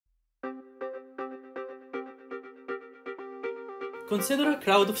Consider a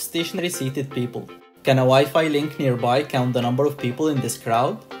crowd of stationary seated people. Can a Wi-Fi link nearby count the number of people in this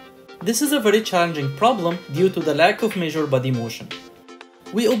crowd? This is a very challenging problem due to the lack of measured body motion.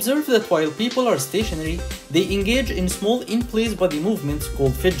 We observe that while people are stationary, they engage in small in-place body movements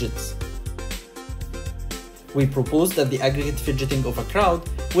called fidgets. We propose that the aggregate fidgeting of a crowd,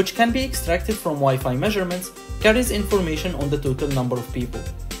 which can be extracted from Wi-Fi measurements, carries information on the total number of people.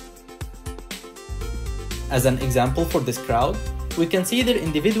 As an example for this crowd, we can see their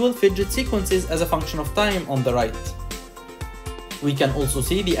individual fidget sequences as a function of time on the right. We can also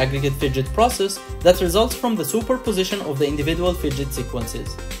see the aggregate fidget process that results from the superposition of the individual fidget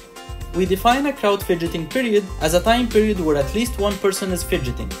sequences. We define a crowd fidgeting period as a time period where at least one person is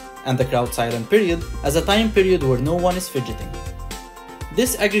fidgeting, and the crowd silent period as a time period where no one is fidgeting.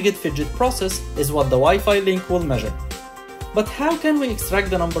 This aggregate fidget process is what the Wi-Fi link will measure. But how can we extract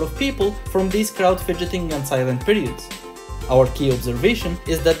the number of people from these crowd fidgeting and silent periods? Our key observation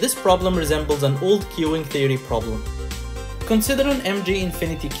is that this problem resembles an old queuing theory problem. Consider an MG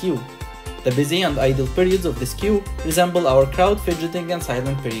infinity queue. The busy and idle periods of this queue resemble our crowd fidgeting and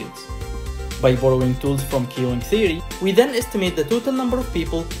silent periods. By borrowing tools from queuing theory, we then estimate the total number of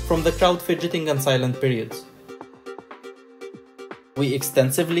people from the crowd fidgeting and silent periods. We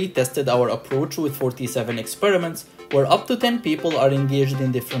extensively tested our approach with 47 experiments where up to 10 people are engaged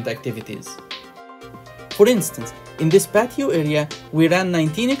in different activities. For instance, in this patio area, we ran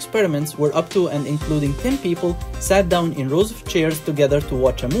 19 experiments where up to and including 10 people sat down in rows of chairs together to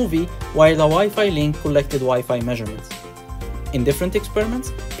watch a movie while a Wi-Fi link collected Wi-Fi measurements. In different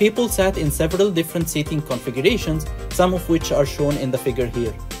experiments, people sat in several different seating configurations, some of which are shown in the figure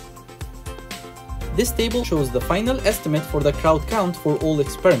here. This table shows the final estimate for the crowd count for all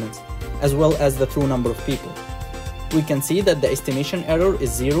experiments, as well as the true number of people. We can see that the estimation error is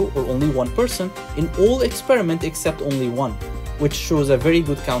 0 or only one person in all experiments except only one, which shows a very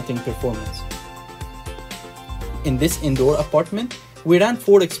good counting performance. In this indoor apartment, we ran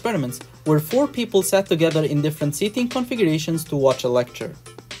 4 experiments where 4 people sat together in different seating configurations to watch a lecture.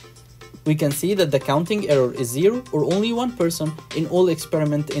 We can see that the counting error is 0 or only one person in all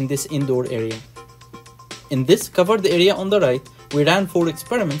experiments in this indoor area. In this covered area on the right, we ran 4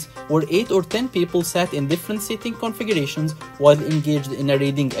 experiments where 8 or 10 people sat in different seating configurations while engaged in a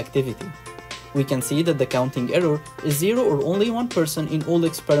reading activity. We can see that the counting error is 0 or only one person in all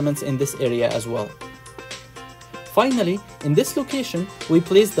experiments in this area as well. Finally, in this location, we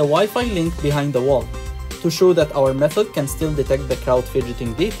placed the Wi-Fi link behind the wall to show that our method can still detect the crowd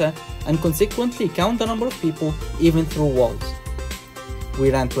fidgeting data and consequently count the number of people even through walls. We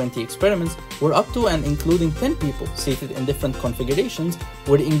ran 20 experiments where up to and including 10 people seated in different configurations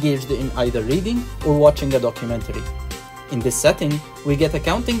were engaged in either reading or watching a documentary. In this setting, we get a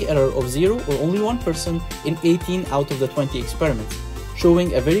counting error of 0 or only one person in 18 out of the 20 experiments,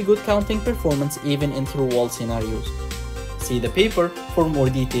 showing a very good counting performance even in through-wall scenarios. See the paper for more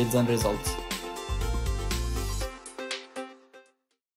details and results.